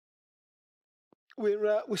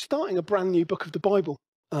We're starting a brand new book of the Bible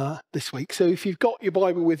this week. So if you've got your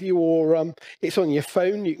Bible with you, or it's on your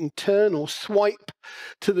phone, you can turn or swipe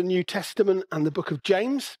to the New Testament and the book of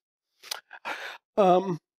James.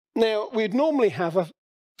 Now, we'd normally have a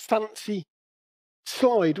fancy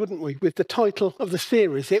slide, wouldn't we, with the title of the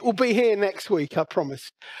series. It will be here next week, I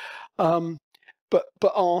promise. But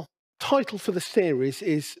our title for the series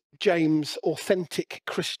is James, Authentic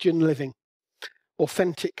Christian Living.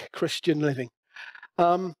 Authentic Christian Living.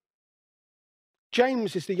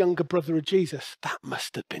 James is the younger brother of Jesus. That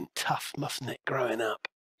must have been tough, mustn't it, growing up?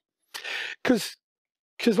 Because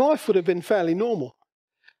life would have been fairly normal.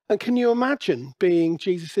 And can you imagine being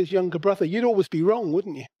Jesus' younger brother? You'd always be wrong,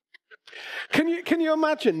 wouldn't you? Can you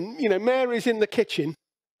imagine, Mary's in the kitchen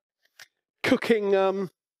cooking, I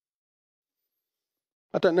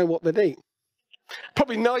don't know what they'd eat.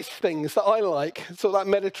 Probably nice things that I like, sort of that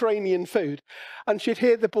Mediterranean food. And she'd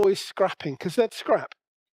hear the boys scrapping, because they'd scrap.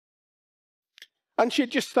 And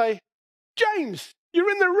she'd just say, James,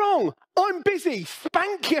 you're in the wrong. I'm busy.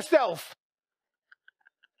 Spank yourself.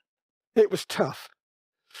 It was tough.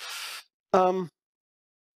 So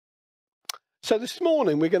this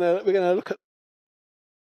morning we're going to look at,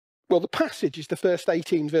 well, the passage is the first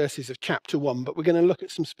 18 verses of chapter 1, but we're going to look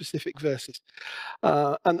at some specific verses.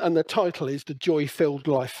 And the title is The Joy-Filled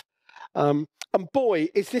Life. And boy,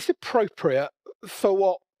 is this appropriate for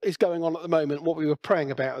what is going on at the moment, what we were praying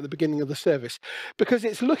about at the beginning of the service, because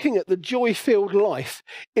it's looking at the joy-filled life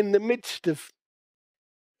in the midst of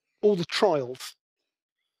all the trials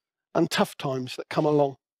and tough times that come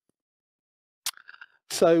along.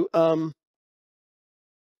 So,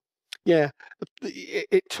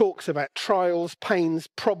 it talks about trials, pains,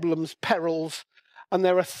 problems, perils, and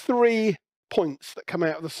there are 3 points that come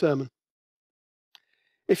out of the sermon.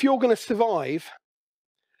 If you're going to survive,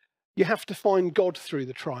 you have to find God through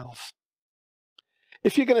the trials.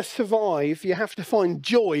 If you're going to survive, you have to find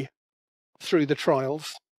joy through the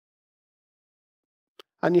trials.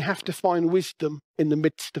 And you have to find wisdom in the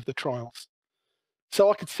midst of the trials. So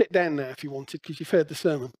I could sit down now if you wanted, because you've heard the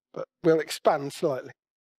sermon, but we'll expand slightly.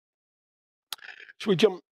 Shall we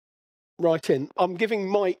jump right in? I'm giving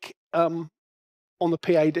Mike on the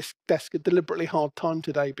PA desk a deliberately hard time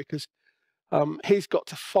today, because he's got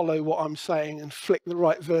to follow what I'm saying and flick the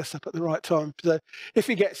right verse up at the right time. So if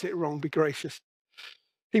he gets it wrong, be gracious.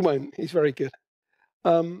 He won't. He's very good.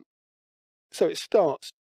 So it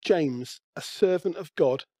starts, James, a servant of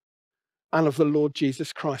God and of the Lord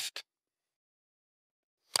Jesus Christ.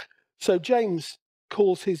 So James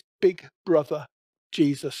calls his big brother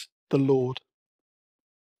Jesus the Lord.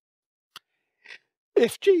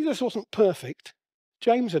 If Jesus wasn't perfect,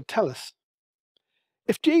 James would tell us.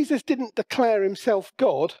 If Jesus didn't declare himself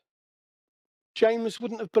God, James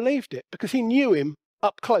wouldn't have believed it, because he knew him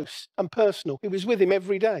up close and personal. He was with him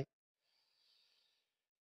every day.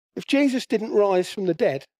 If Jesus didn't rise from the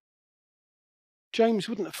dead, James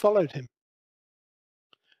wouldn't have followed him.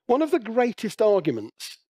 One of the greatest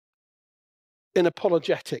arguments in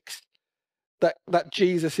apologetics that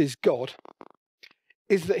Jesus is God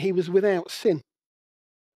is that he was without sin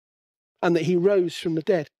and that he rose from the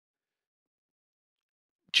dead.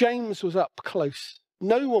 James was up close.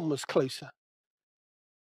 No one was closer.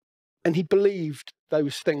 And he believed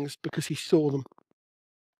those things because he saw them.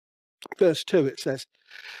 Verse 2, it says,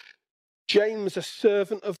 James, a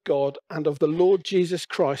servant of God and of the Lord Jesus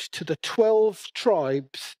Christ, to the 12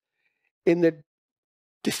 tribes in the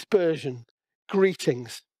dispersion,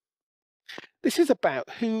 greetings. This is about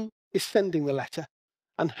who is sending the letter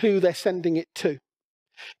and who they're sending it to.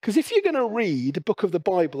 Because if you're going to read a book of the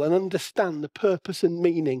Bible and understand the purpose and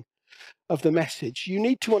meaning of the message, you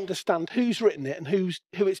need to understand who's written it and who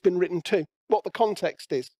it's been written to, what the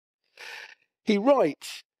context is. He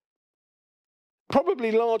writes,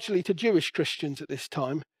 probably largely to Jewish Christians at this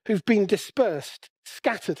time, who've been dispersed,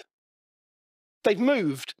 scattered. They've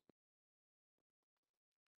moved.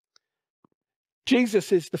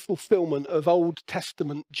 Jesus is the fulfillment of Old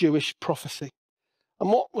Testament Jewish prophecy.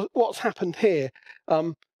 And what's happened here,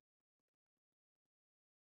 in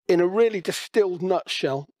a really distilled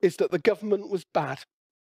nutshell, is that the government was bad.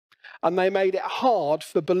 And they made it hard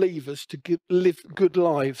for believers to live good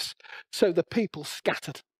lives. So the people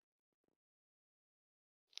scattered.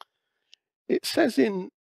 It says in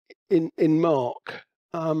Mark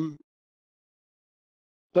that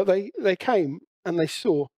they came and they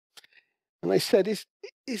saw. And they said, is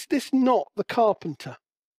this not the carpenter,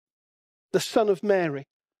 the son of Mary,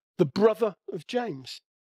 the brother of James?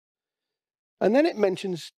 And then it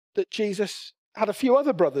mentions that Jesus had a few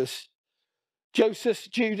other brothers, Joseph,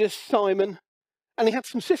 Judas, Simon, and he had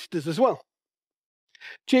some sisters as well.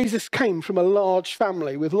 Jesus came from a large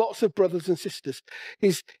family with lots of brothers and sisters.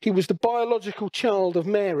 He was the biological child of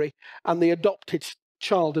Mary and the adopted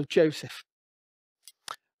child of Joseph.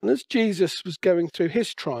 And as Jesus was going through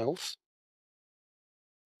his trials,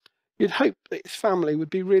 you'd hope that his family would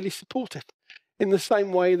be really supportive, in the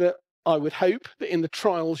same way that I would hope that in the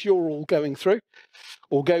trials you're all going through,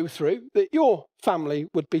 or go through, that your family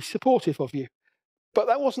would be supportive of you. But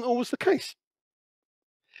that wasn't always the case.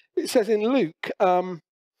 It says in Luke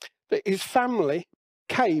that his family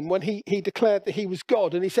came when he declared that he was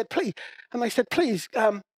God, and he said, please, and they said, please,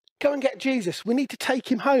 go and get Jesus. We need to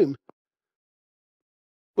take him home.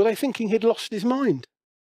 Were they thinking he'd lost his mind?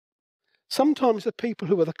 Sometimes the people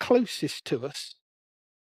who are the closest to us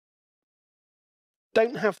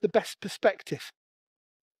don't have the best perspective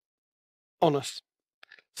on us.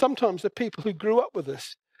 Sometimes the people who grew up with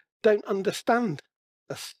us don't understand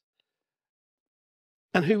us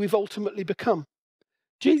and who we've ultimately become.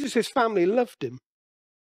 Jesus' family loved him.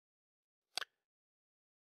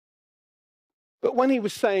 But when he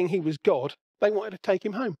was saying he was God, they wanted to take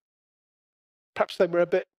him home. Perhaps they were a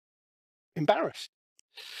bit embarrassed.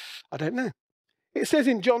 I don't know. It says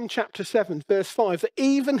in John chapter 7, verse 5, that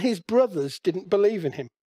even his brothers didn't believe in him.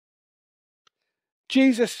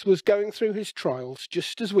 Jesus was going through his trials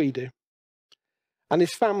just as we do. And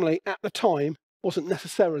his family at the time wasn't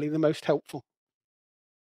necessarily the most helpful.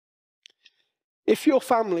 If your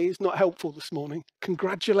family is not helpful this morning,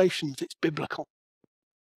 congratulations, it's biblical.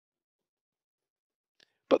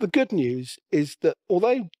 But the good news is that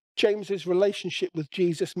although James's relationship with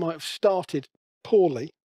Jesus might have started poorly,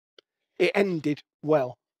 it ended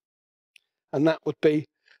well. And that would be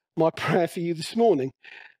my prayer for you this morning.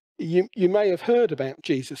 You may have heard about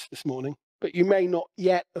Jesus this morning, but you may not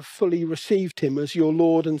yet have fully received him as your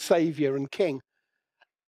Lord and Saviour and King.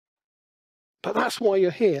 But that's why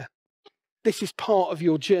you're here. This is part of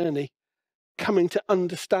your journey, coming to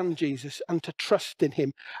understand Jesus and to trust in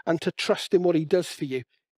him and to trust in what he does for you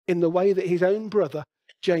in the way that his own brother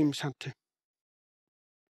James had to.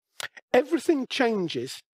 Everything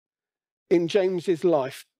changes in James's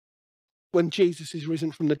life when Jesus is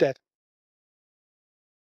risen from the dead.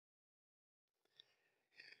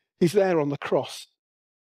 He's there on the cross,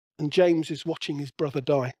 and James is watching his brother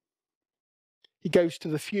die. He goes to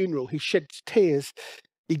the funeral, he sheds tears,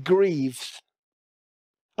 he grieves,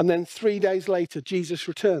 and then 3 days later, Jesus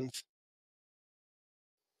returns.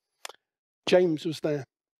 James was there.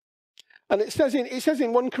 And it says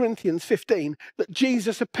in 1 Corinthians 15 that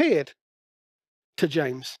Jesus appeared to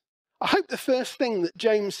James. I hope the first thing that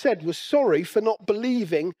James said was sorry for not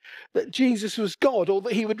believing that Jesus was God or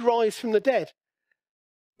that he would rise from the dead.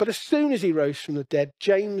 But as soon as he rose from the dead,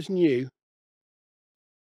 James knew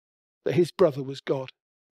that his brother was God.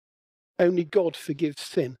 Only God forgives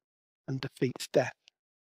sin and defeats death.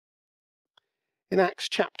 In Acts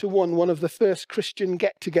chapter 1, one of the first Christian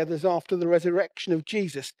get-togethers after the resurrection of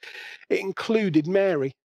Jesus, it included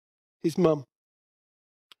Mary, his mum.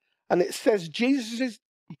 And it says Jesus's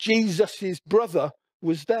brother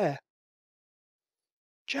was there,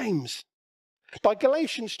 James. By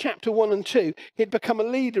Galatians chapter 1 and 2, he'd become a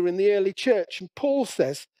leader in the early church. And Paul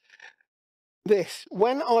says this: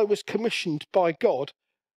 when I was commissioned by God,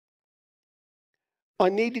 I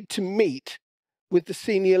needed to meet with the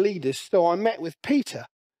senior leaders. So I met with Peter,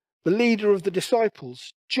 the leader of the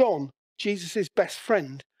disciples, John, Jesus' best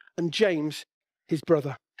friend, and James, his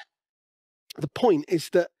brother. The point is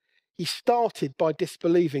that he started by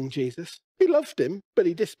disbelieving Jesus. He loved him, but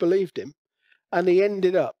he disbelieved him. And he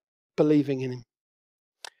ended up believing in him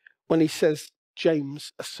when he says,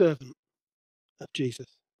 James, a servant of Jesus.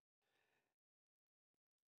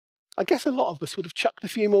 I guess a lot of us would have chucked a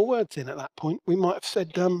few more words in at that point. We might have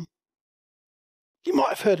said, you might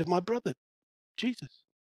have heard of my brother, Jesus.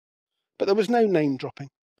 But there was no name dropping.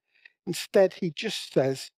 Instead, he just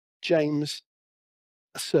says, James,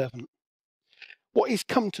 a servant. What he's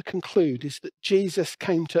come to conclude is that Jesus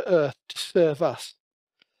came to earth to serve us.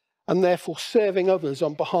 And therefore, serving others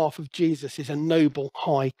on behalf of Jesus is a noble,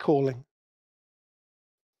 high calling.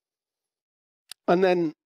 And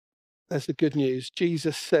then there's the good news.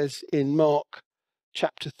 Jesus says in Mark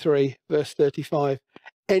chapter 3, verse 35,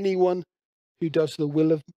 anyone who does the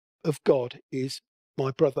will of God is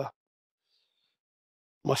my brother,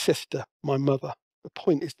 my sister, my mother. The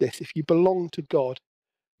point is this: if you belong to God,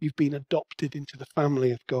 you've been adopted into the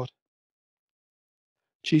family of God.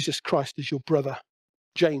 Jesus Christ is your brother.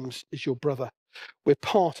 James is your brother. We're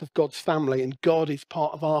part of God's family, and God is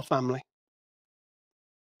part of our family.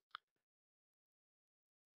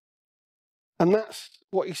 And that's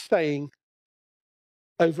what he's saying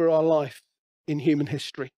over our life in human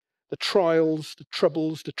history. the trials, the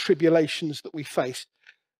troubles, the tribulations that we face,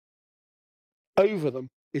 over them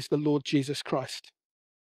is the Lord Jesus Christ.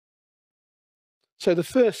 So the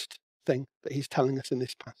first thing that he's telling us in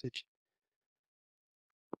this passage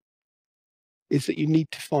is that you need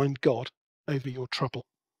to find God over your trouble,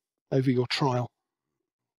 over your trial.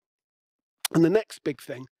 And the next big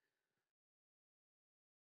thing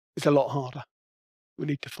is a lot harder. We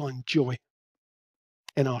need to find joy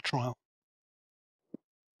in our trial.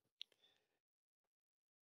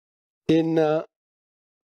 In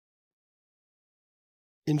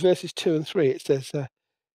verses 2 and 3, it says,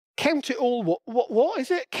 count it all, what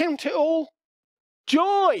is it? Count it all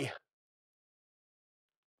joy.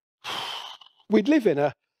 We live in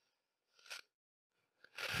a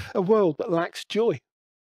world that lacks joy.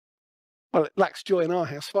 Well, it lacks joy in our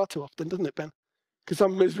house far too often, doesn't it, Ben? Because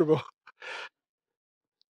I'm miserable.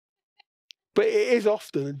 But it is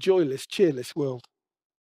often a joyless, cheerless world.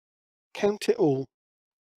 Count it all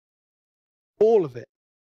of it.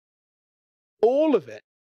 All of it.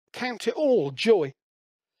 Count it all joy.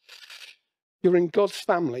 You're in God's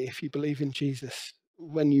family if you believe in Jesus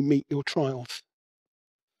when you meet your trials.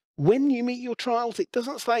 When you meet your trials, it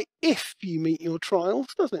doesn't say if you meet your trials,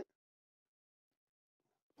 does it?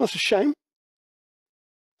 That's a shame.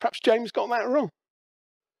 Perhaps James got that wrong.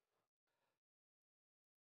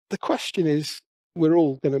 The question is, we're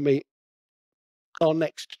all going to meet our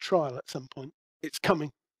next trial at some point. It's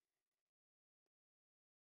coming.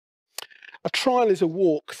 A trial is a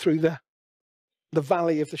walk through the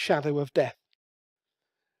valley of the shadow of death.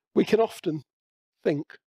 We can often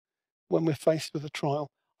think when we're faced with a trial,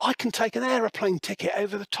 I can take an aeroplane ticket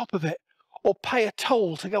over the top of it or pay a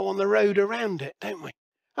toll to go on the road around it, don't we?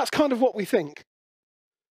 That's kind of what we think.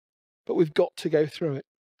 But we've got to go through it.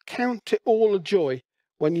 Count it all a joy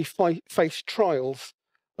when you face trials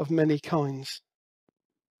of many kinds.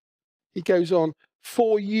 He goes on,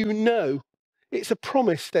 for you know, it's a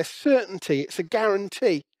promise, there's certainty, it's a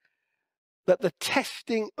guarantee that the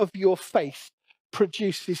testing of your faith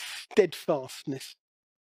produces steadfastness.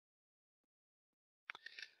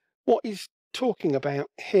 What he's talking about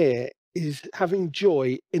here is having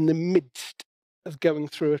joy in the midst of going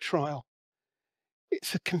through a trial.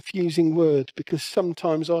 It's a confusing word because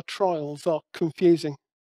sometimes our trials are confusing.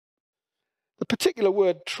 The particular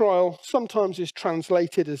word trial sometimes is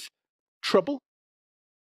translated as trouble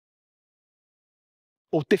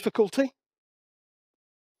or difficulty.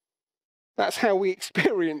 That's how we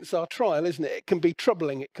experience our trial, isn't it? It can be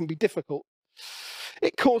troubling, it can be difficult.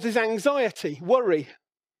 It causes anxiety, worry.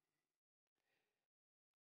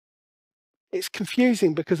 It's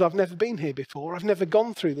confusing because I've never been here before. I've never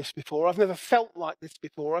gone through this before. I've never felt like this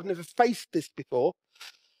before. I've never faced this before.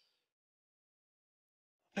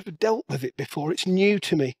 I've never dealt with it before. It's new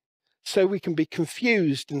to me. So we can be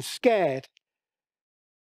confused and scared.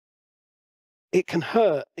 It can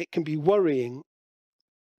hurt. It can be worrying.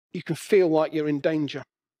 You can feel like you're in danger.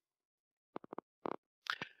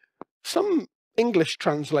 Some English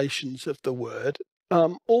translations of the word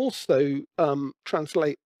also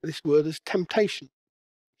translate this word as temptation,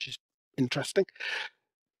 which is interesting.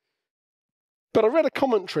 But I read a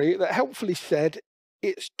commentary that helpfully said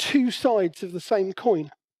it's two sides of the same coin.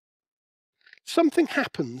 Something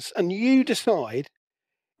happens and you decide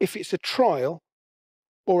if it's a trial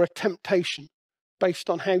or a temptation based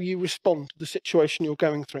on how you respond to the situation you're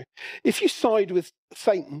going through. If you side with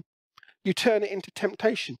Satan, you turn it into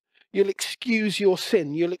temptation. You'll excuse your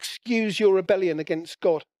sin. You'll excuse your rebellion against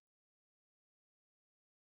God.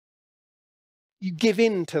 You give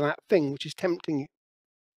in to that thing which is tempting you.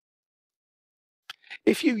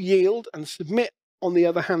 If you yield and submit, on the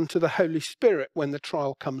other hand, to the Holy Spirit when the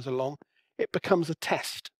trial comes along, it becomes a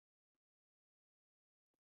test.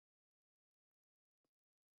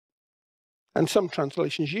 And some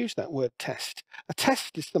translations use that word test. A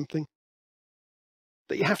test is something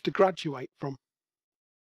that you have to graduate from.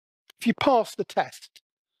 If you pass the test,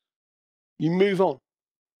 you move on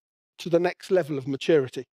to the next level of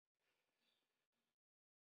maturity.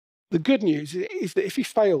 The good news is that if you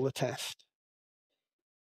fail the test,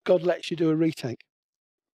 God lets you do a retake.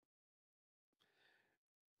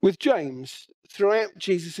 With James, throughout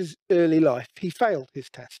Jesus' early life, he failed his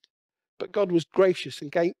test. But God was gracious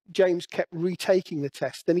and James kept retaking the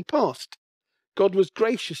test and he passed. God was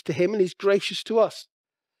gracious to him and he's gracious to us.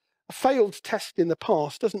 A failed test in the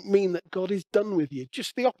past doesn't mean that God is done with you,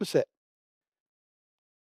 just the opposite.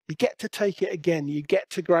 You get to take it again. You get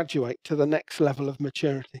to graduate to the next level of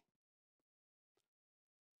maturity.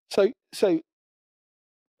 So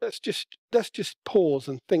let's just pause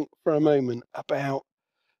and think for a moment about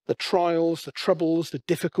the trials, the troubles, the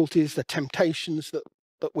difficulties, the temptations that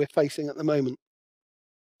that we're facing at the moment?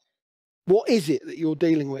 What is it that you're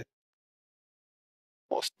dealing with?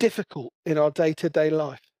 What's difficult in our day-to-day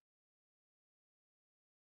life?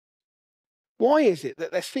 Why is it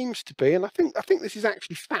that there seems to be, and I think this is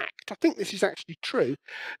actually fact, I think this is actually true,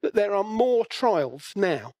 that there are more trials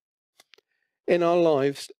now in our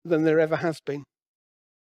lives than there ever has been?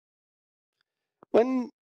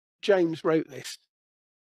 When James wrote this,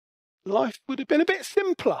 life would have been a bit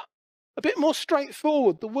simpler, a bit more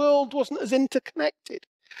straightforward. The world wasn't as interconnected.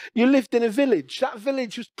 You lived in a village. That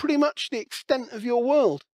village was pretty much the extent of your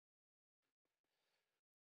world.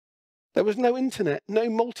 There was no internet, no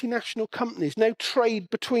multinational companies, no trade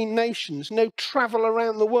between nations, no travel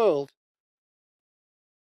around the world.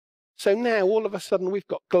 So now, all of a sudden, we've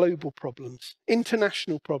got global problems,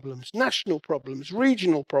 international problems, national problems,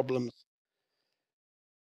 regional problems.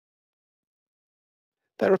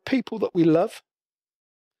 There are people that we love,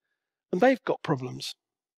 and they've got problems.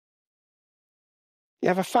 You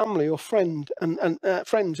have a family or friend and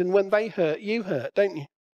friends, and when they hurt, you hurt, don't you?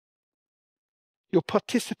 You're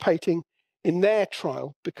participating in their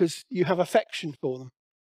trial because you have affection for them.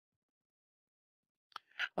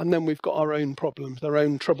 And then we've got our own problems, our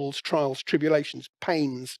own troubles, trials, tribulations,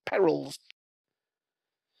 pains, perils.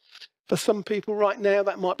 For some people right now,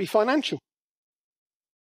 that might be financial.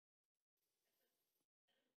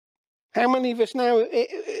 How many of us now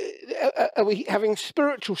are we having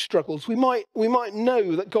spiritual struggles? We might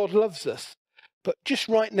know that God loves us, but just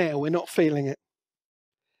right now we're not feeling it.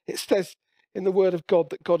 It says in the Word of God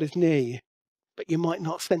that God is near you, but you might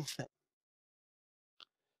not sense it.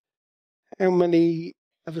 How many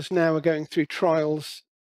of us now are going through trials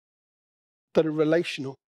that are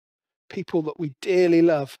relational? People that we dearly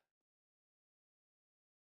love.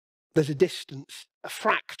 There's a distance, a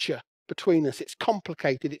fracture between us. It's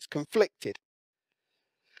complicated, it's conflicted.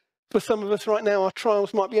 For some of us right now, our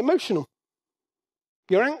trials might be emotional.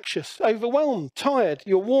 You're anxious, overwhelmed, tired,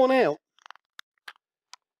 you're worn out.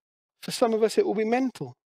 For some of us, it will be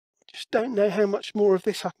mental. I just don't know how much more of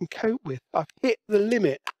this I can cope with. I've hit the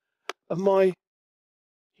limit of my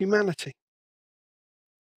humanity.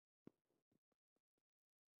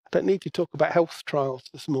 I don't need to talk about health trials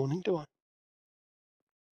this morning, do I?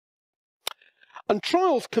 And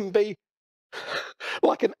trials can be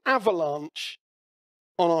like an avalanche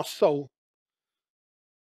on our soul.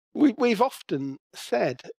 We've often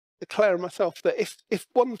said, Claire and myself, that if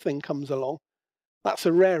one thing comes along, that's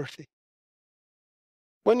a rarity.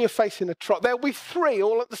 When you're facing a trial, there'll be three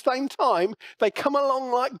all at the same time. They come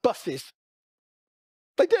along like buses.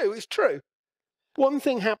 They do, it's true. One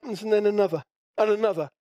thing happens and then another, and another.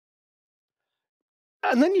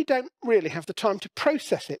 And then you don't really have the time to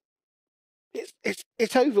process it.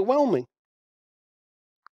 It's overwhelming.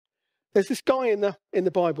 There's this guy in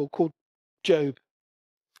the Bible called Job.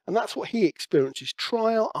 And that's what he experiences,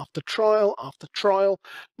 trial after trial after trial.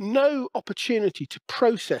 No opportunity to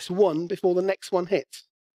process one before the next one hits.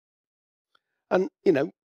 And, I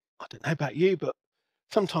don't know about you, but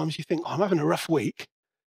sometimes you think, I'm having a rough week.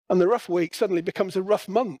 And the rough week suddenly becomes a rough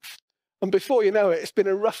month. And before you know it, it's been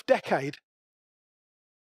a rough decade.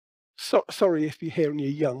 Sorry if you're here and you're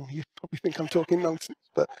young. You probably think I'm talking nonsense.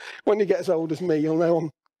 But when you get as old as me, you'll know I'm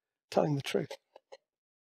telling the truth.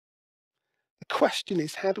 The question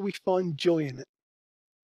is, how do we find joy in it?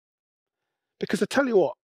 Because I tell you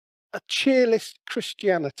what, a cheerless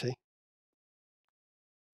Christianity,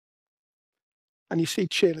 and you see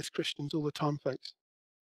cheerless Christians all the time, folks.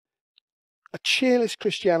 A cheerless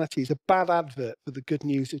Christianity is a bad advert for the good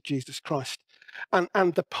news of Jesus Christ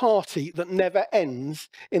and the party that never ends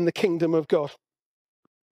in the kingdom of God.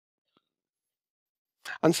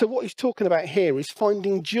 And so what he's talking about here is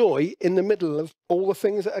finding joy in the middle of all the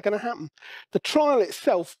things that are going to happen. The trial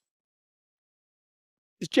itself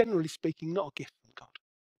is, generally speaking, not a gift from God.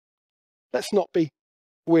 Let's not be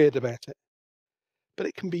weird about it. But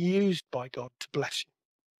it can be used by God to bless you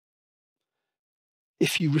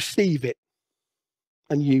if you receive it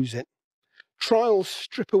and use it. Trials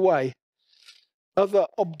strip away other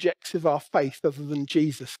objects of our faith other than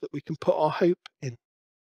Jesus that we can put our hope in.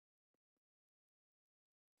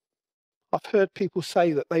 I've heard people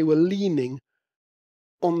say that they were leaning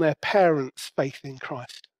on their parents' faith in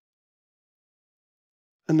Christ,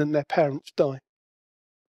 and then their parents die.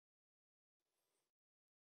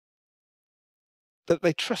 That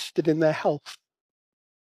they trusted in their health,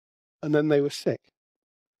 and then they were sick.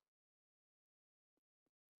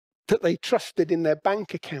 That they trusted in their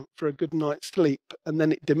bank account for a good night's sleep, and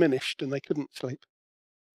then it diminished and they couldn't sleep.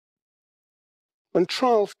 When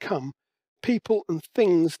trials come, people and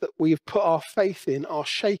things that we have put our faith in are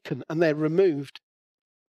shaken and they're removed.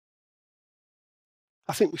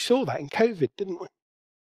 I think we saw that in COVID, didn't we?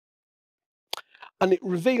 And it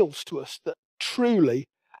reveals to us that truly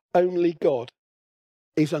only God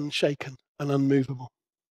is unshaken and unmovable.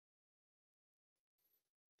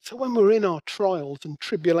 So when we're in our trials and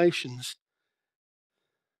tribulations,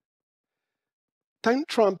 don't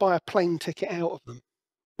try and buy a plane ticket out of them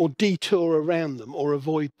or detour around them or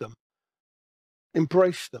avoid them.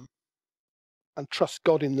 Embrace them and trust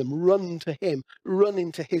God in them. Run to him, run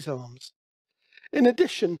into his arms. In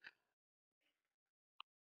addition,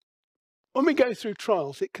 when we go through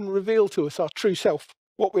trials, it can reveal to us our true self,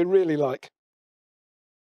 what we're really like.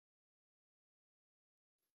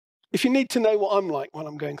 If you need to know what I'm like when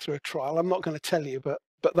I'm going through a trial, I'm not going to tell you, but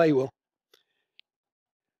they will.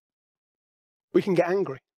 We can get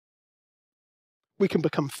angry. We can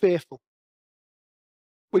become fearful.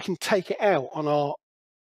 We can take it out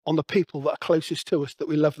on the people that are closest to us, that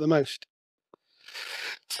we love the most.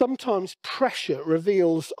 Sometimes pressure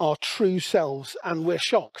reveals our true selves and we're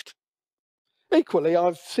shocked. Equally,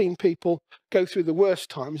 I've seen people go through the worst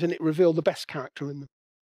times and it revealed the best character in them.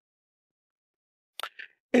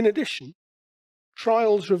 In addition,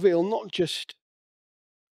 trials reveal not just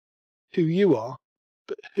who you are,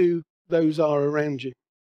 but who those are around you.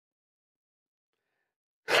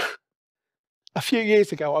 A few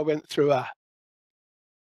years ago, I went through a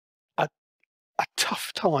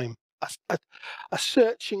tough time, a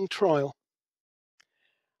searching trial.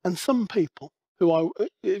 And some people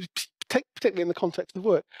particularly in the context of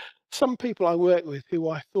work, some people I work with who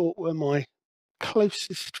I thought were my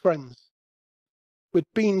closest friends, we'd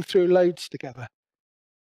been through loads together.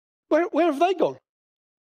 Where have they gone?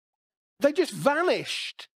 They just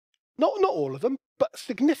vanished. Not all of them, but a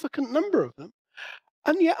significant number of them.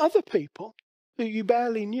 And yet other people who you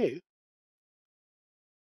barely knew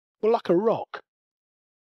were like a rock.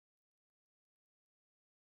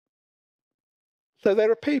 So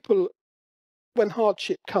there are people, when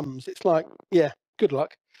hardship comes, it's like, yeah, good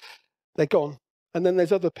luck. They're gone. And then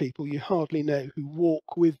there's other people you hardly know who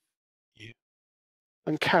walk with you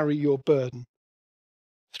and carry your burden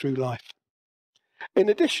through life. In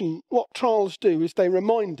addition, what trials do is they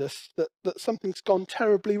remind us that something's gone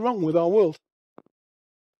terribly wrong with our world.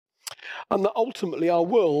 And that ultimately our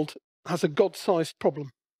world has a God-sized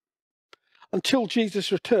problem. Until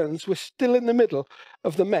Jesus returns, we're still in the middle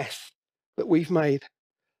of the mess that we've made.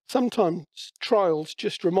 Sometimes trials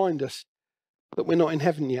just remind us that we're not in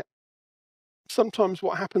heaven yet. Sometimes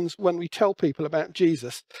what happens when we tell people about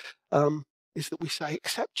Jesus is that we say,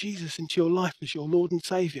 accept Jesus into your life as your Lord and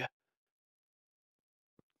Saviour.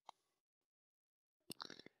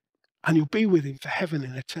 And you'll be with him for heaven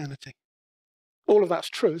in eternity. All of that's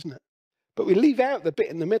true, isn't it? But we leave out the bit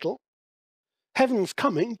in the middle. Heaven's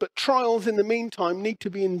coming, but trials in the meantime need to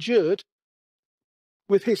be endured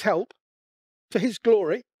with his help, for his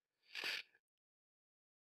glory.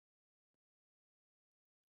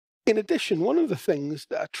 In addition, one of the things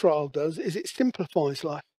that a trial does is it simplifies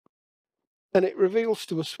life. And it reveals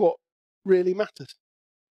to us what really matters.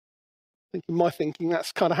 In my thinking,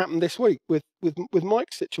 that's kind of happened this week with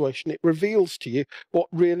Mike's situation. It reveals to you what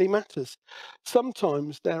really matters.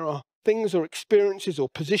 Sometimes there are things or experiences or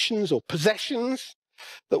positions or possessions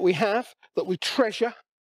that we have, that we treasure.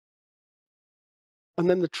 And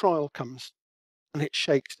then the trial comes and it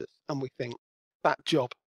shakes us and we think, that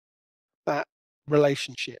job, that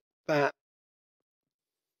relationship, that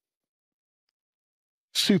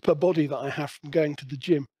super body that I have from going to the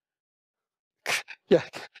gym. Yeah,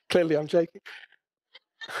 clearly I'm joking.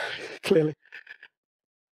 Clearly.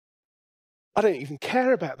 I don't even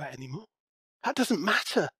care about that anymore. That doesn't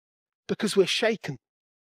matter because we're shaken.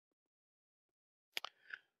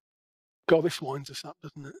 God, this winds us up,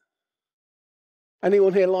 doesn't it?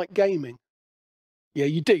 Anyone here like gaming? Yeah,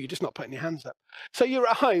 you do. You're just not putting your hands up. So you're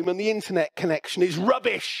at home and the internet connection is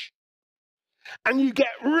rubbish. And you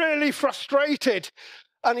get really frustrated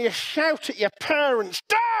and you shout at your parents,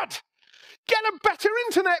 Dad, get a better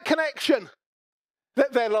internet connection.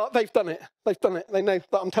 They're like, they've done it. They've done it. They know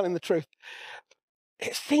that I'm telling the truth.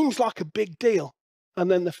 It seems like a big deal. And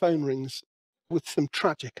then the phone rings with some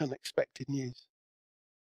tragic, unexpected news.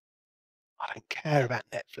 I don't care about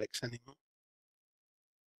Netflix anymore.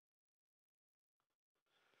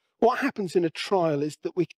 What happens in a trial is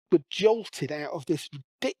that we're jolted out of this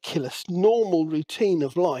ridiculous, normal routine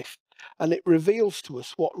of life, and it reveals to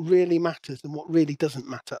us what really matters and what really doesn't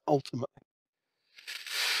matter ultimately.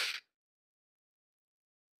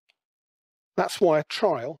 That's why a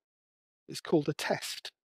trial is called a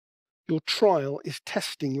test. Your trial is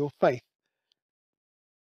testing your faith.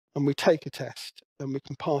 And we take a test and we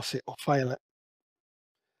can pass it or fail it.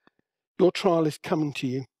 Your trial is coming to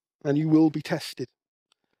you and you will be tested.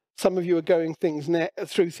 Some of you are going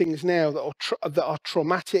through things now that are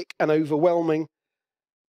traumatic and overwhelming.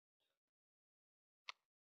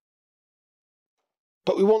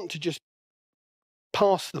 But we want to just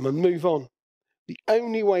pass them and move on. The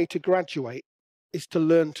only way to graduate is to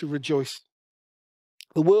learn to rejoice.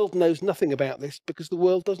 The world knows nothing about this because the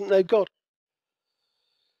world doesn't know God.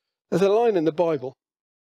 There's a line in the Bible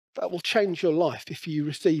that will change your life if you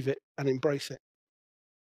receive it and embrace it.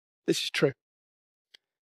 This is true.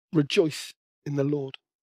 Rejoice in the Lord.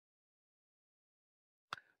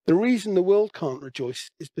 The reason the world can't rejoice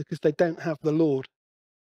is because they don't have the Lord.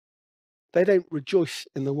 They don't rejoice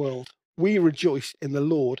in the world. We rejoice in the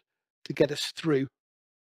Lord to get us through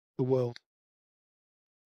the world.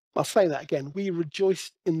 I'll say that again. We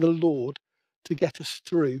rejoice in the Lord to get us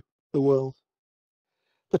through the world.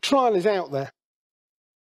 The trial is out there,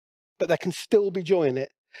 but there can still be joy in it.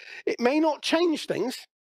 It may not change things,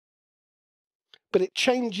 but it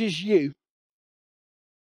changes you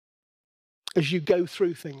as you go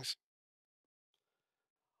through things.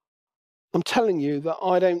 I'm telling you that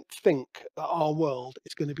I don't think that our world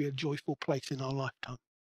is going to be a joyful place in our lifetime.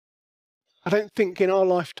 I don't think in our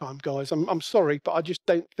lifetime, guys, I'm sorry, but I just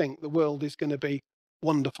don't think the world is going to be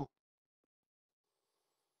wonderful.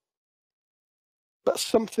 But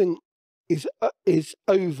something is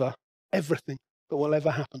over everything that will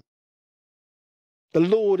ever happen. The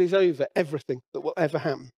Lord is over everything that will ever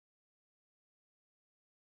happen.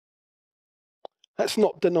 Let's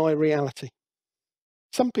not deny reality.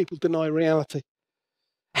 Some people deny reality.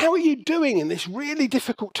 How are you doing in this really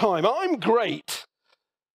difficult time? I'm great.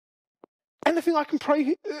 Anything I can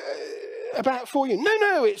pray about for you?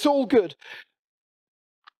 No, it's all good.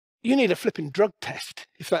 You need a flipping drug test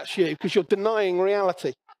if that's you, because you're denying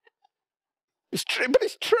reality. It's true, but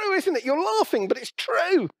it's true, isn't it? You're laughing, but it's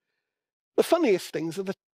true. The funniest things are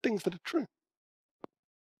the things that are true.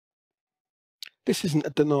 This isn't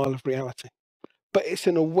a denial of reality, but it's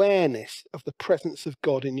an awareness of the presence of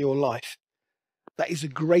God in your life that is a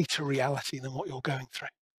greater reality than what you're going through.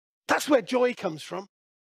 That's where joy comes from.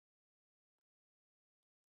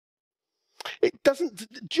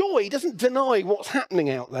 Joy doesn't deny what's happening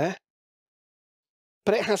out there,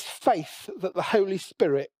 but it has faith that the Holy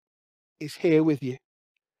Spirit is here with you.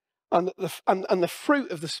 And the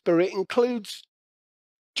fruit of the Spirit includes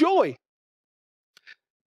joy.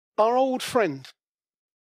 Our old friend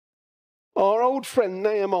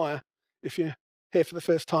Nehemiah, if you're here for the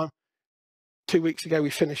first time, 2 weeks ago we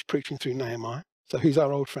finished preaching through Nehemiah, so he's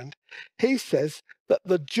our old friend. He says that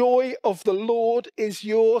the joy of the Lord is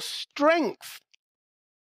your strength.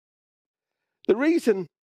 The reason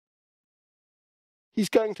he's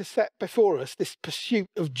going to set before us this pursuit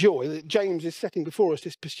of joy, that James is setting before us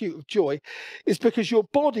this pursuit of joy, is because your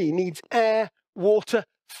body needs air, water,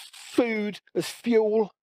 food as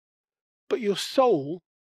fuel, but your soul,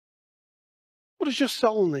 what does your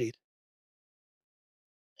soul need?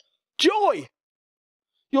 Joy.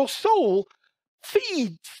 Your soul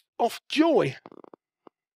feeds off joy.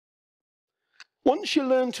 Once you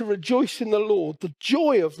learn to rejoice in the Lord, the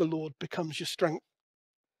joy of the Lord becomes your strength.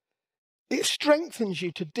 It strengthens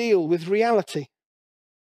you to deal with reality.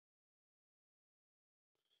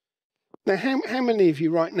 Now, how many of you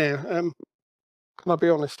right now, can I be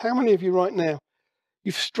honest, how many of you right now,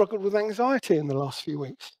 you've struggled with anxiety in the last few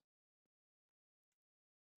weeks?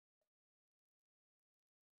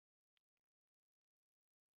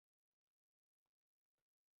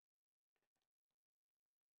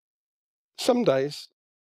 Some days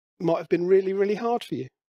might have been really, really hard for you.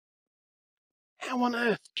 How on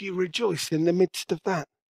earth do you rejoice in the midst of that?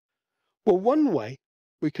 Well, one way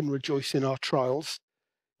we can rejoice in our trials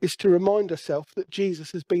is to remind ourselves that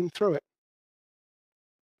Jesus has been through it.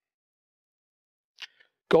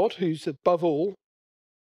 God, who's above all,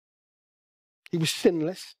 he was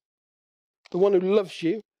sinless. The one who loves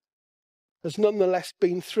you has nonetheless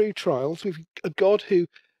been through trials. We've a God who,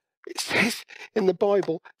 it says in the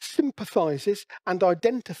Bible, sympathizes and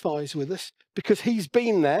identifies with us because he's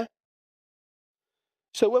been there.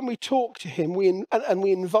 So when we talk to him and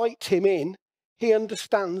we invite him in, he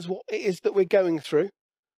understands what it is that we're going through,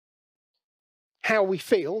 how we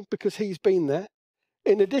feel, because he's been there.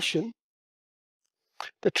 In addition,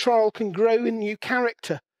 the trial can grow in you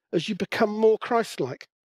character as you become more Christ-like.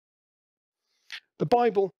 The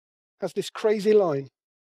Bible has this crazy line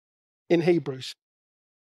in Hebrews.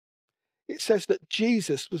 It says that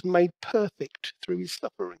Jesus was made perfect through his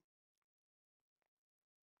suffering.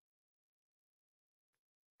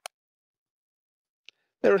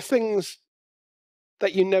 There are things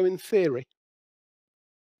that you know in theory,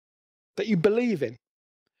 that you believe in,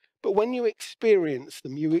 but when you experience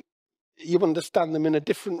them, you you understand them in a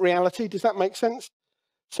different reality. Does that make sense?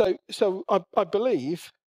 So I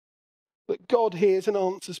believe that God hears and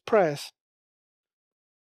answers prayers.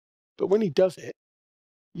 But when he does it,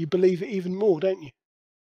 you believe it even more, don't you?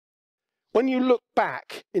 When you look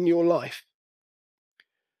back in your life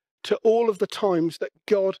to all of the times that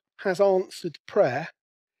God has answered prayer,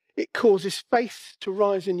 it causes faith to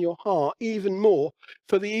rise in your heart even more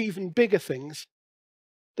for the even bigger things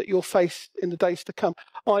that you'll face in the days to come.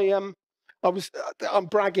 I'm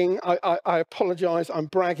bragging. I apologise. I'm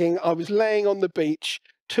bragging. I was laying on the beach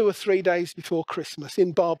 2 or 3 days before Christmas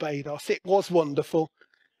in Barbados. It was wonderful.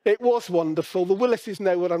 It was wonderful. The Willises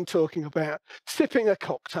know what I'm talking about. Sipping a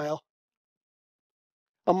cocktail.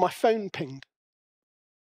 And my phone pinged.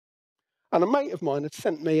 And a mate of mine had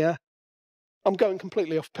sent me I'm going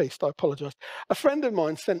completely off piste, I apologise. A friend of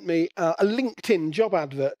mine sent me a LinkedIn job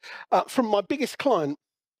advert from my biggest client.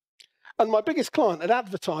 And my biggest client had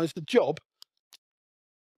advertised a job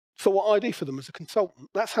for what I do for them as a consultant.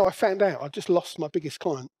 That's how I found out. I just lost my biggest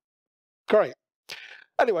client. Great.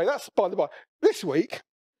 Anyway, that's by the by. This week,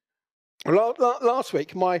 last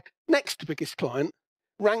week, my next biggest client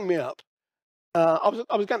rang me up. I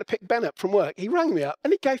was going to pick Ben up from work. He rang me up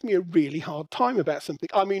and he gave me a really hard time about something.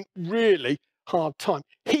 I mean, really hard time.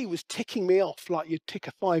 He was ticking me off like you'd tick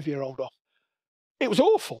a 5-year-old off. It was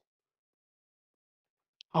awful.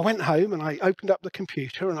 I went home and I opened up the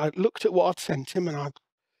computer and I looked at what I'd sent him and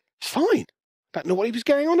it's fine. Don't know what he was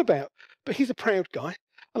going on about. But he's a proud guy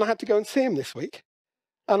and I had to go and see him this week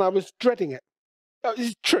and I was dreading it.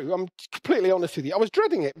 It's true. I'm completely honest with you. I was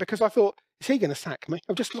dreading it because I thought, is he going to sack me?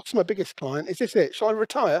 I've just lost my biggest client. Is this it? Shall I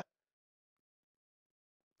retire?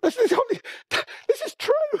 This is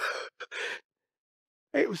true.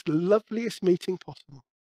 It was the loveliest meeting possible.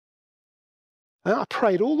 And I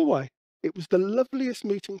prayed all the way. It was the loveliest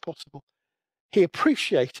meeting possible. He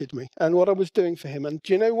appreciated me and what I was doing for him. And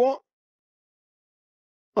do you know what?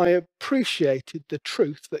 I appreciated the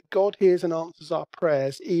truth that God hears and answers our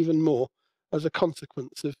prayers even more as a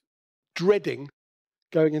consequence of dreading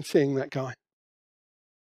going and seeing that guy.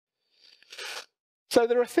 So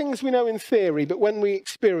there are things we know in theory, but when we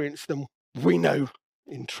experience them, we know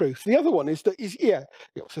in truth. The other one is that, it's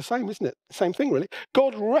the same, isn't it? Same thing, really.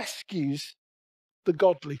 God rescues the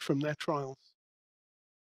godly from their trials.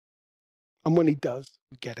 And when he does,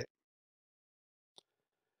 we get it.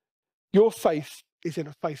 Your faith is in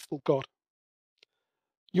a faithful God.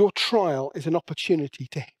 Your trial is an opportunity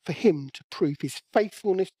for him to prove his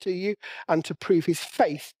faithfulness to you and to prove his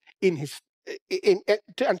faith and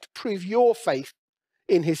to prove your faith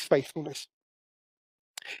in his faithfulness.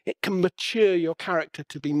 It can mature your character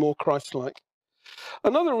to be more Christ-like.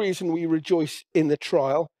 Another reason we rejoice in the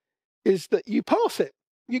trial is that you pass it,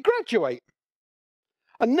 you graduate.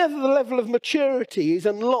 Another level of maturity is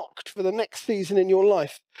unlocked for the next season in your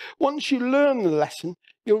life. Once you learn the lesson,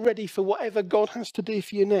 you're ready for whatever God has to do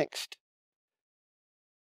for you next.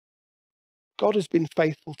 God has been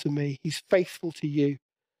faithful to me. He's faithful to you.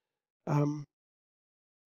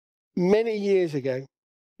 Many years ago,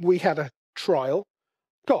 we had a trial.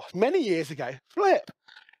 Gosh, many years ago. Flip.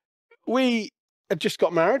 We had just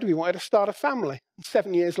got married. We wanted to start a family.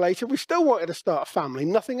 7 years later, we still wanted to start a family.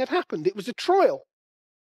 Nothing had happened. It was a trial.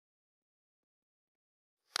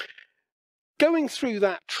 Going through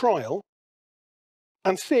that trial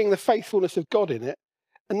and seeing the faithfulness of God in it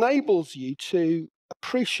enables you to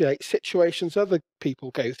appreciate situations other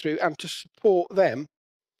people go through and to support them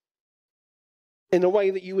in a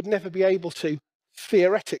way that you would never be able to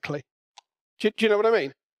theoretically. Do you know what I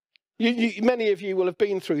mean? Many of you will have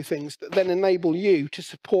been through things that then enable you to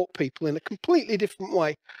support people in a completely different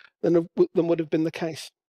way than would have been the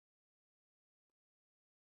case.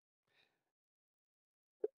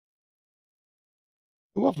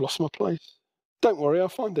 Oh, I've lost my place. Don't worry, I'll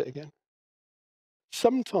find it again.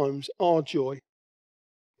 Sometimes our joy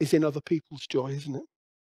is in other people's joy, isn't it?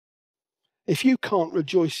 If you can't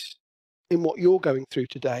rejoice in what you're going through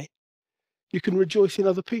today, you can rejoice in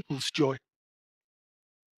other people's joy.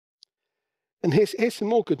 And here's some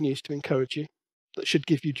more good news to encourage you that should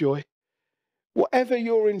give you joy. Whatever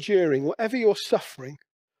you're enduring, whatever you're suffering,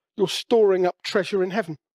 you're storing up treasure in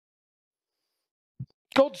heaven.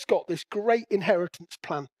 God's got this great inheritance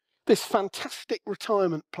plan, this fantastic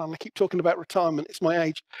retirement plan. I keep talking about retirement, it's my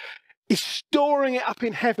age. He's storing it up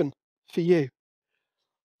in heaven for you.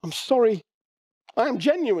 I'm sorry. I am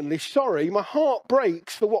genuinely sorry. My heart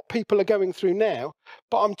breaks for what people are going through now,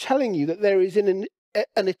 but I'm telling you that there is an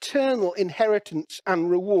eternal inheritance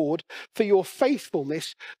and reward for your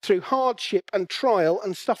faithfulness through hardship and trial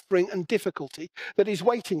and suffering and difficulty that is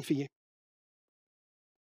waiting for you.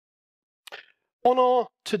 On our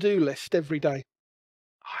to-do list every day,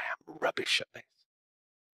 I am rubbish at this.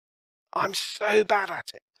 I'm so bad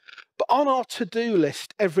at it. But on our to-do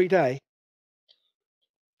list every day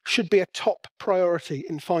should be a top priority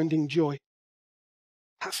in finding joy.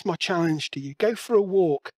 That's my challenge to you. Go for a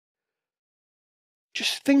walk.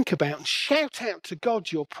 Just think about and shout out to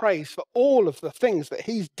God your praise for all of the things that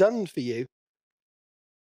he's done for you,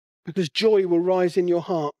 because joy will rise in your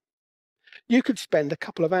heart. You could spend a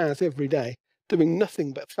couple of hours every day doing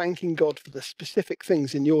nothing but thanking God for the specific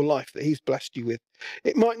things in your life that he's blessed you with.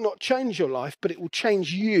 It might not change your life, but it will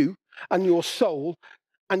change you and your soul,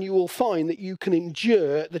 and you will find that you can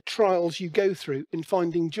endure the trials you go through in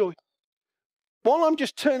finding joy. While I'm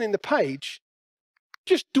just turning the page,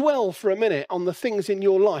 just dwell for a minute on the things in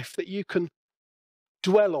your life that you can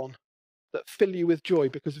dwell on that fill you with joy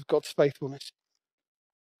because of God's faithfulness.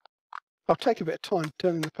 I'll take a bit of time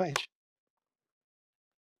turning the page.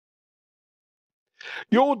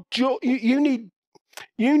 Your joy, you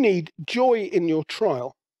need joy in your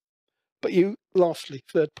trial, but lastly,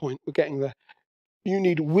 third point, we're getting there. You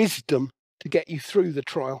need wisdom to get you through the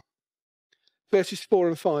trial. Verses 4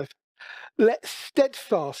 and 5. Let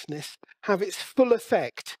steadfastness have its full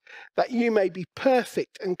effect, that you may be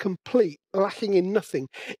perfect and complete, lacking in nothing.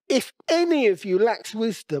 If any of you lacks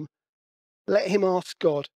wisdom, let him ask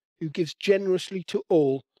God, who gives generously to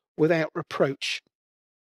all without reproach.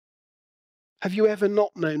 Have you ever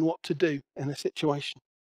not known what to do in a situation?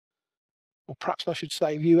 Or perhaps I should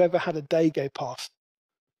say, have you ever had a day go past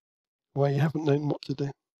where you haven't known what to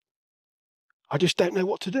do? I just don't know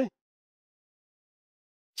what to do.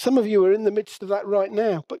 Some of you are in the midst of that right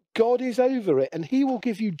now, but God is over it, and he will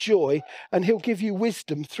give you joy and he'll give you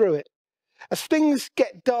wisdom through it. As things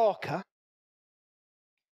get darker,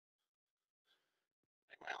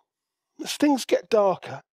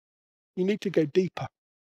 you need to go deeper.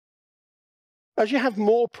 As you have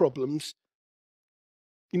more problems,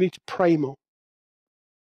 you need to pray more.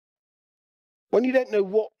 When you don't know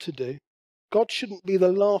what to do, God shouldn't be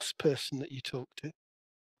the last person that you talk to,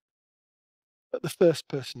 but the first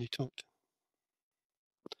person you talk to.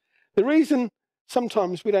 The reason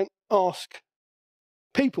sometimes we don't ask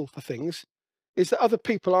people for things is that other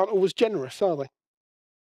people aren't always generous, are they?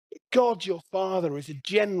 God, your Father, is a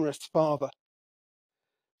generous Father.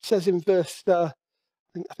 It says in verse, I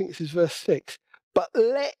think this is verse 6, but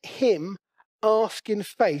let him ask in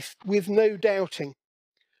faith with no doubting.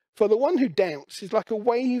 For the one who doubts is like a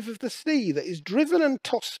wave of the sea that is driven and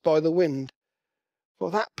tossed by the wind.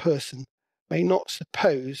 For that person may not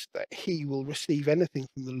suppose that he will receive anything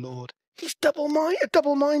from the Lord. He's a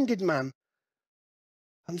double-minded man,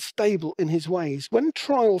 unstable in his ways. When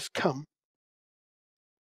trials come,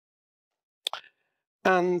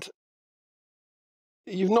 and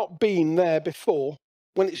you've not been there before,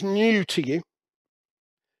 when it's new to you,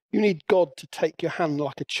 you need God to take your hand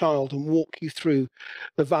like a child and walk you through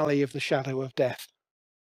the valley of the shadow of death.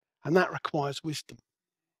 And that requires wisdom.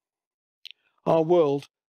 Our world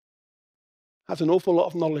has an awful lot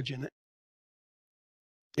of knowledge in it.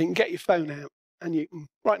 You can get your phone out and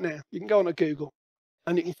right now, you can go on to Google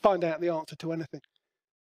and you can find out the answer to anything.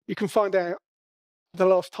 You can find out the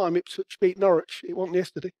last time Ipswich beat Norwich. It wasn't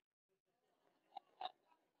yesterday.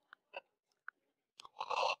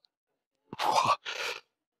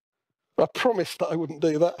 I promised that I wouldn't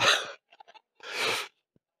do that.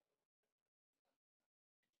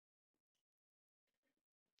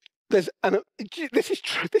 This is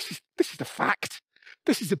true. This is a fact.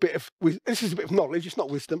 This is a bit of knowledge. It's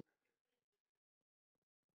not wisdom.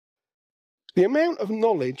 The amount of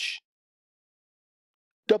knowledge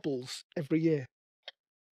doubles every year.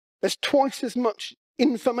 There's twice as much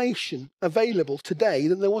information available today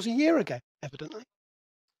than there was a year ago, evidently.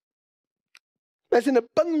 There's an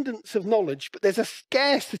abundance of knowledge, but there's a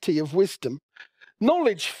scarcity of wisdom.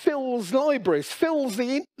 Knowledge fills libraries, fills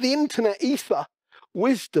the internet ether.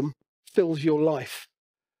 Wisdom fills your life.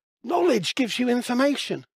 Knowledge gives you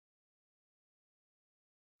information,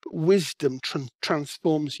 but wisdom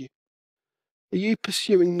transforms you. Are you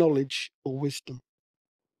pursuing knowledge or wisdom?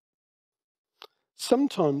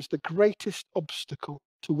 Sometimes the greatest obstacle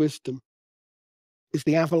to wisdom is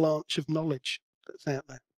the avalanche of knowledge that's out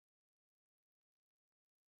there.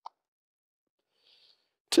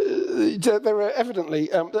 There are evidently,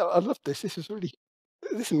 I love this.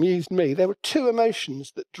 This amused me. There are two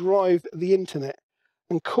emotions that drive the internet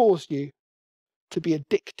and cause you to be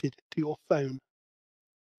addicted to your phone: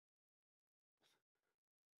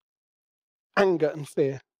 anger and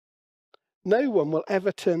fear. No one will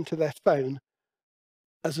ever turn to their phone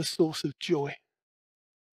as a source of joy.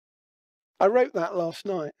 I wrote that last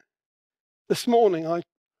night. This morning I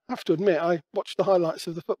have to admit, I watched the highlights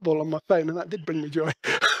of the football on my phone, and that did bring me joy.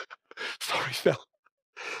 Sorry, Phil.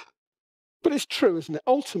 But it's true, isn't it?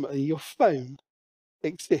 Ultimately, your phone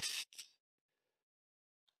exists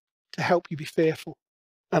to help you be fearful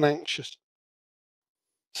and anxious.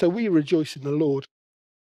 So we rejoice in the Lord.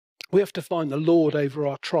 We have to find the Lord over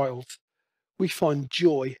our trials. We find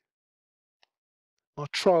joy. Our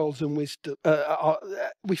trials and wisdom.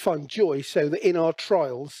 We find joy so that in our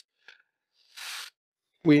trials,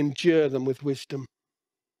 we endure them with wisdom.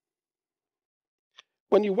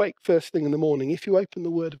 When you wake first thing in the morning, if you open the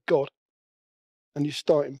Word of God and you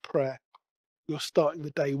start in prayer, you're starting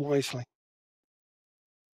the day wisely.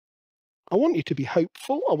 I want you to be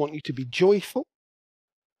hopeful. I want you to be joyful.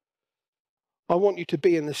 I want you to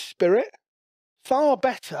be in the Spirit. Far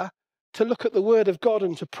better to look at the Word of God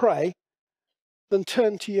and to pray than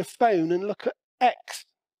turn to your phone and look at X.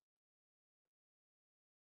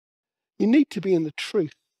 You need to be in the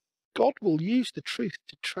truth. God will use the truth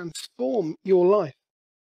to transform your life,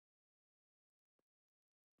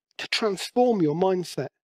 to transform your mindset.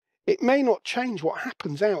 It may not change what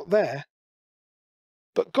happens out there,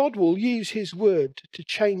 but God will use his word to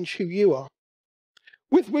change who you are.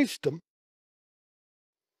 With wisdom,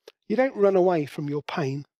 you don't run away from your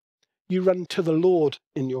pain. You run to the Lord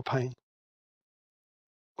in your pain.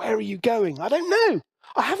 Where are you going? I don't know.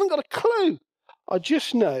 I haven't got a clue. I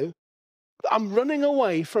just know that I'm running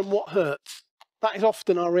away from what hurts. That is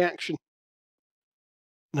often our reaction.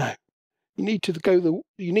 No. You need to go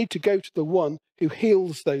to the one who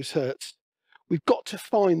heals those hurts. We've got to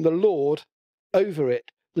find the Lord over it,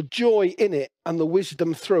 the joy in it, and the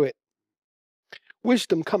wisdom through it.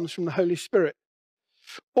 Wisdom comes from the Holy Spirit.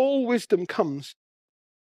 All wisdom comes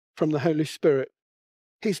from the Holy Spirit.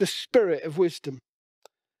 He's the Spirit of wisdom.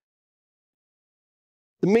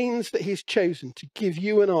 The means that he's chosen to give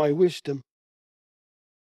you and I wisdom,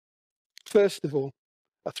 first of all,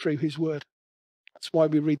 are through his word. That's why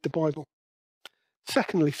we read the Bible.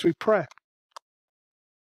 Secondly, through prayer.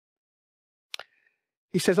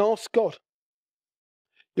 He says, ask God.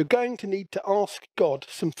 You're going to need to ask God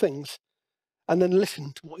some things and then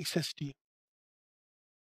listen to what he says to you.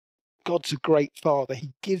 God's a great Father.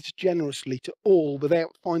 He gives generously to all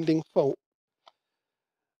without finding fault.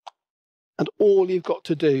 And all you've got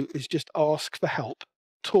to do is just ask for help,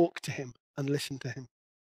 talk to him and listen to him.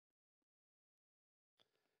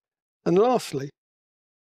 And lastly,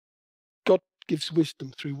 God gives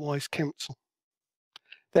wisdom through wise counsel.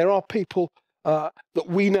 There are people that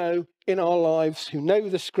we know in our lives who know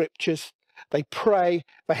the scriptures. They pray.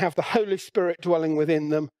 They have the Holy Spirit dwelling within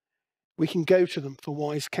them. We can go to them for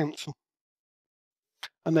wise counsel.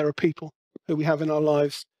 And there are people who we have in our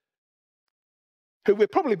lives who we're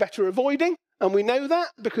probably better avoiding. And we know that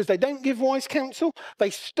because they don't give wise counsel.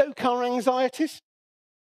 They stoke our anxieties.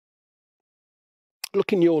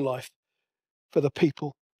 Look in your life for the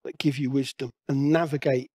people that give you wisdom and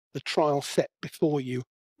navigate the trial set before you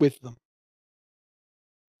with them.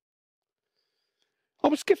 I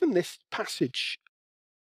was given this passage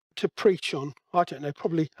to preach on,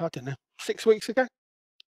 probably 6 weeks ago,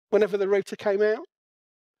 whenever the rota came out.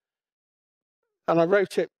 And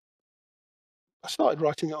I started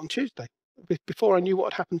writing it on Tuesday, before I knew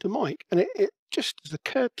what had happened to Mike. And it just has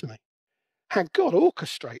occurred to me how God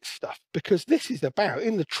orchestrates stuff, because this is about,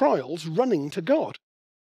 in the trials, running to God,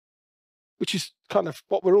 which is kind of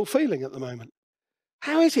what we're all feeling at the moment.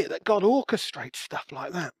 How is it that God orchestrates stuff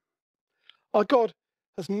like that? Our God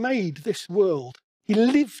has made this world. He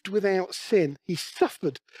lived without sin. He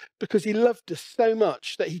suffered because he loved us so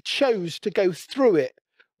much that he chose to go through it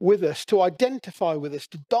with us, to identify with us,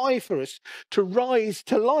 to die for us, to rise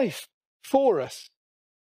to life for us,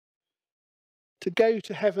 to go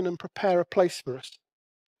to heaven and prepare a place for us,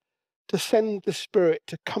 to send the Spirit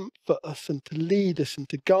to comfort us and to lead us and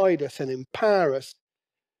to guide us and empower us,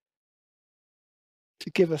 to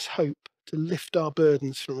give us hope, to lift our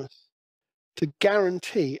burdens from us, to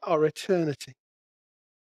guarantee our eternity.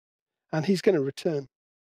 And he's going to return.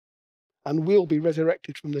 And we'll be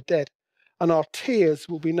resurrected from the dead. And our tears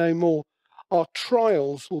will be no more. Our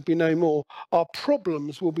trials will be no more. Our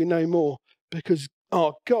problems will be no more. Because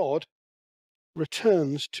our God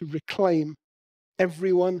returns to reclaim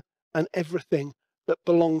everyone and everything that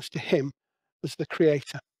belongs to him as the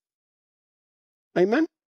Creator. Amen?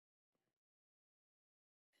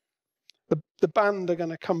 The band are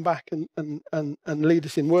going to come back and lead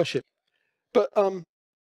us in worship. But I'm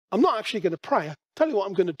not actually going to pray. I'll tell you what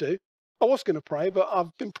I'm going to do. I was going to pray, but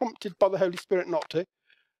I've been prompted by the Holy Spirit not to.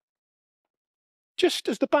 Just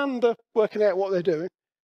as the band are working out what they're doing,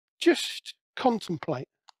 just contemplate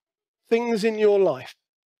things in your life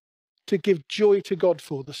to give joy to God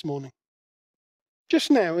for this morning? Just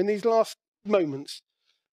now, in these last moments,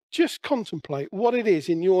 just contemplate what it is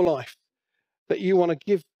in your life that you want to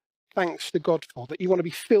give thanks to God for, that you want to be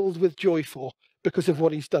filled with joy for because of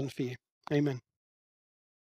what he's done for you. Amen.